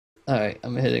Alright,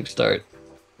 I'm hitting start.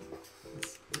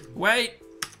 Wait.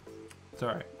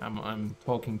 Sorry, I'm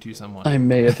talking to someone. I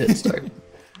may have hit start.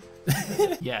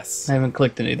 Yes. I haven't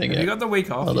clicked anything Have yet. you got the week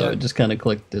off? Although yet? it just kind of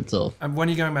clicked itself. When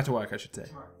are you going back to work, I should say?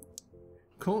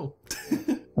 Cool.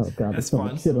 Oh god, That's there's so much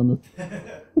fun. shit on this.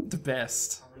 The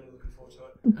best. I'm really looking forward to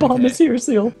it. The bomb is here,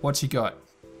 Seal. What you got?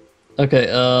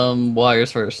 Okay,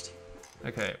 wires first.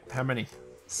 Okay, how many?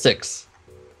 6.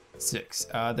 6.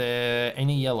 Are there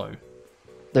any yellow?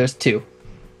 There's 2.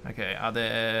 Okay, are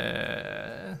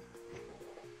there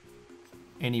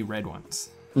any red ones?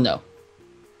 No.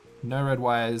 No red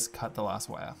wires, cut the last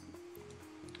wire.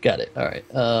 Got it. Alright.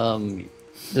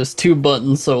 There's 2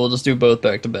 buttons, so we'll just do both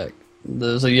back to back.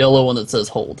 There's a yellow one that says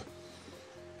hold.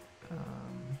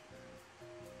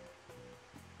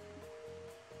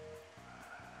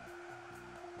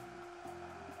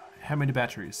 How many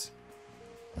batteries?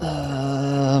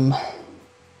 1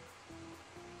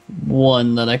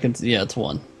 that I can see. Yeah, it's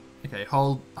 1. Okay,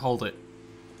 hold it.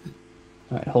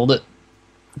 Alright, hold it.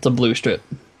 It's a blue strip.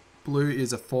 Blue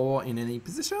is a 4 in any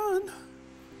position.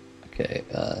 Okay,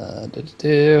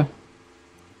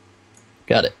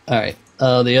 Got it. Alright.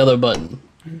 The other button.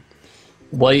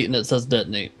 White and it says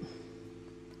detonate.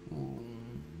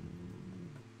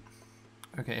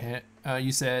 Okay,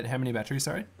 you said how many batteries,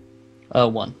 sorry?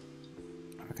 1.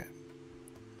 Okay.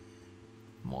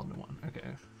 More than 1, okay.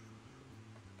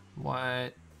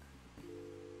 What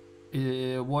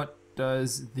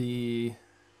does the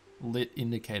lit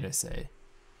indicator say?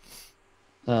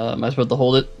 Am I supposed to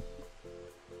hold it?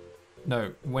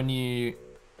 No, when you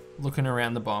looking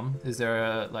around the bomb, is there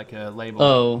a label?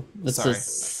 Oh, it Sorry. says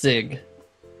SIG.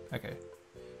 Okay.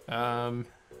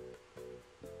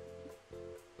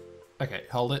 Okay,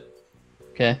 hold it.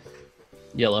 Okay.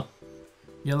 Yellow.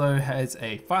 Yellow has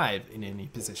a 5 in any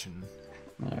position.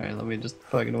 Alright, let me just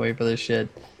fucking wait for this shit.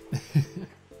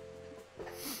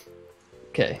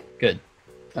 Okay, good.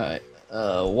 Alright.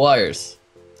 Wires.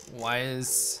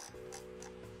 Wires.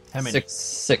 How many?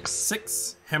 6.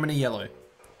 6. How many yellow?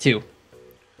 2.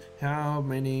 How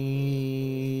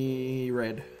many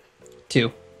red?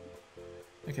 2.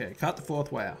 Okay, cut the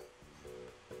 4th wire.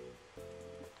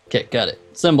 Okay, got it.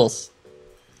 Symbols.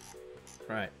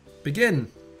 Right. Begin.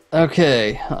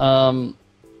 Okay,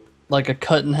 like a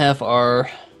cut in half R.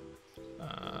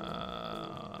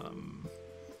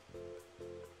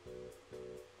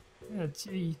 Let's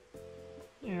see.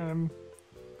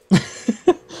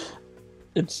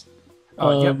 It's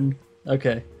Oh, yep.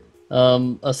 Okay.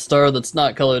 A star that's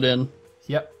not colored in.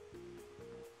 Yep.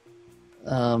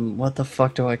 What the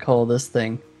fuck do I call this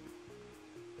thing?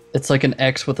 It's like an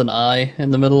X with an I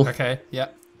in the middle. Okay,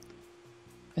 yep.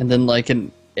 And then like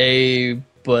an A,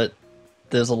 but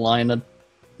there's a line of...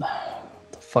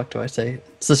 What the fuck do I say?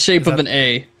 It's the shape of an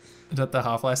A. Is that the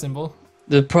Half-Life symbol?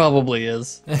 It probably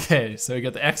is. Okay, so we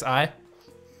got the XI,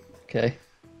 Okay.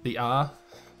 the R,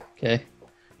 Okay.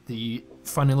 the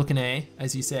funny looking A,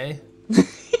 as you say,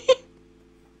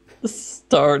 The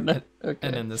star. Okay.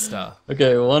 and then the star.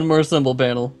 Okay, one more symbol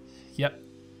panel. Yep.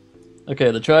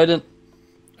 Okay, the trident.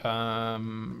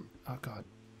 Oh god.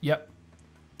 Yep.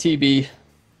 TB.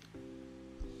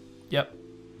 Yep.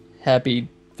 Happy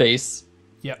face.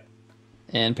 Yep.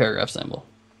 And paragraph symbol.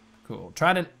 Cool.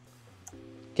 Trident.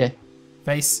 Okay.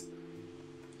 Face.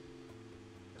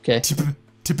 Okay. Tip.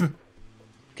 Tip.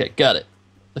 Okay, got it.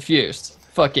 Diffused.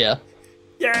 Fuck yeah.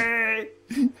 Yay!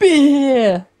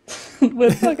 Yeah.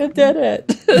 We're fucking dead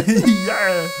at.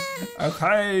 Yeah!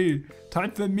 Okay,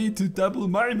 time for me to double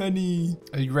my money.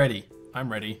 Are you ready?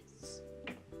 I'm ready.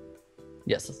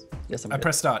 Yes. Yes, I'm I ready.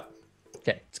 press start.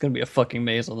 Okay, it's gonna be a fucking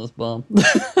maze on this bomb.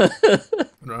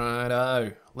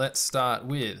 Righto. Let's start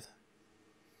with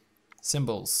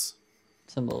symbols.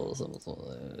 Symbols.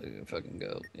 Fucking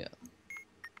go. Yeah.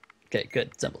 Okay,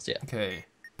 good. Symbols, yeah. Okay.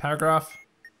 Paragraph.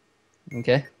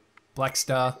 Okay. Black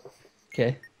star.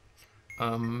 Okay.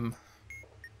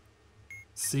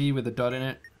 C with a dot in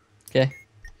it. Okay.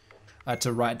 I had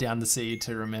to write down the C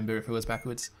to remember if it was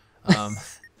backwards.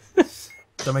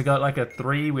 Then we got like a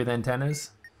 3 with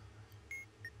antennas.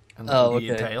 And Oh,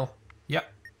 the okay. tail.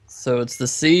 Yep. So it's the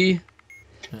C,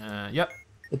 Yep.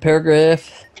 the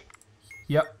paragraph,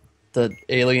 Yep. the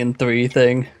alien 3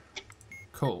 thing.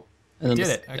 Cool. And then Did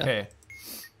the- it. yeah. Okay.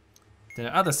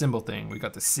 The other symbol thing. We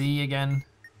got the C again.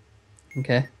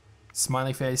 Okay.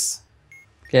 Smiley face.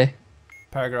 Okay.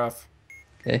 Paragraph.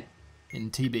 Okay. In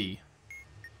TB.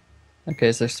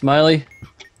 Okay, so smiley,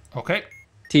 Okay.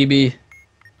 TB,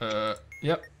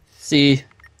 Yep. C.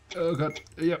 Oh god.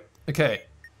 Yep. Okay.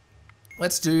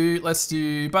 Let's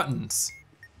do buttons.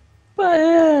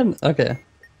 Button. Okay.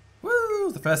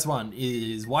 Woo! The first one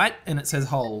is white and it says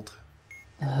hold.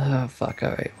 Oh fuck! All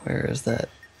right, where is that?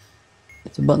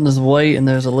 The button is white, and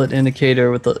there's a lit indicator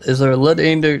with the. Is there a lit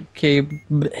indicator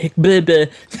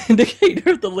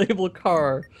indicator with the label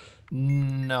car?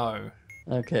 No.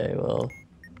 Okay, well,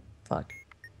 fuck.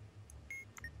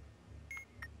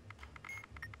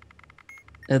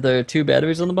 Are there 2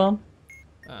 batteries on the bomb?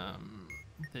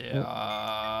 There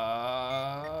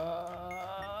are...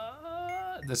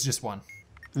 There's just one.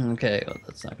 Okay, well,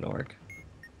 that's not gonna work.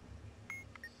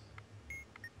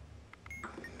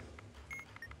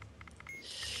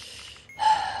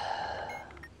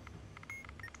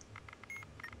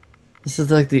 This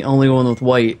is like the only one with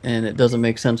white, and it doesn't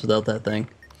make sense without that thing.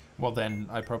 Well, then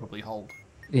I probably hold.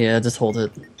 Yeah, just hold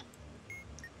it.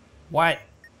 White.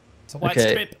 It's a white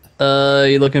Okay. strip.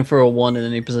 You're looking for a 1 in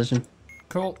any position.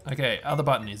 Cool. Okay, other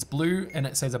button is blue, and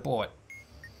it says abort.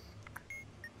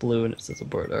 Blue, and it says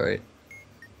abort. All right.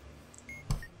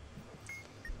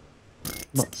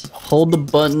 Let's hold the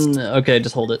button. Okay,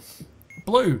 just hold it.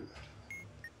 Blue.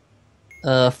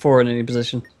 4 in any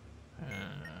position.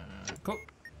 Cool.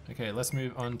 Okay, let's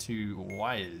move on to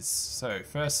wires. So,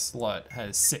 first slot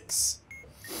has 6.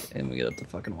 And we get up the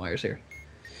fucking wires here.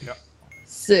 Yep.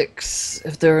 6.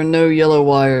 If there are no yellow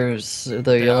wires, are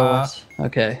there yellow are. wires?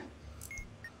 Okay.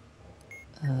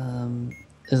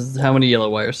 Is how many yellow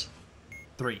wires?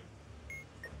 3.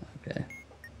 Okay.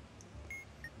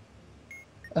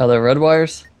 Are there red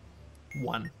wires?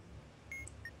 1.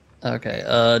 Okay.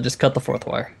 Just cut the 4th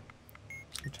wire.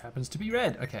 Which happens to be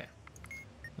red. Okay.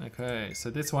 Okay,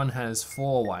 so this one has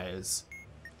 4 wires.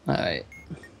 All right.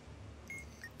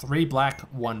 3 black,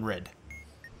 1 red.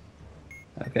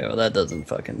 Okay. Well, that doesn't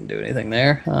fucking do anything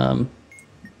there.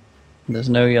 There's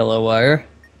no yellow wire.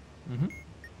 Mm-hmm.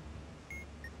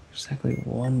 Exactly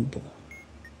 1 blue.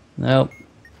 Nope.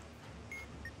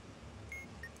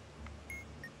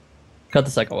 Cut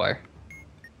the second wire.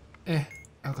 Oh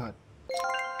god.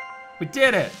 We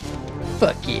did it!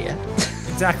 Fuck yeah.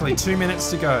 Exactly, 2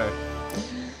 minutes to go.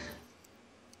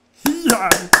 Yeah.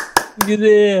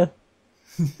 Yeah.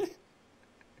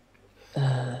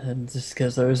 Just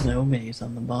because there was no maze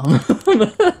on the bomb.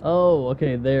 Oh,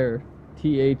 okay, there. Their.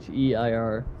 T-H-E.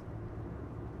 Okay,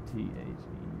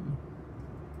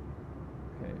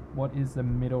 what is the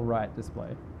middle right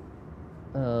display?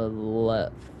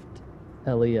 Left.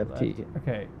 Left.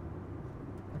 Okay.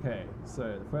 Okay,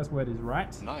 so the first word is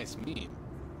right. Nice meme.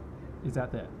 Is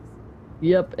that there?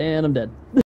 Yep, and I'm dead.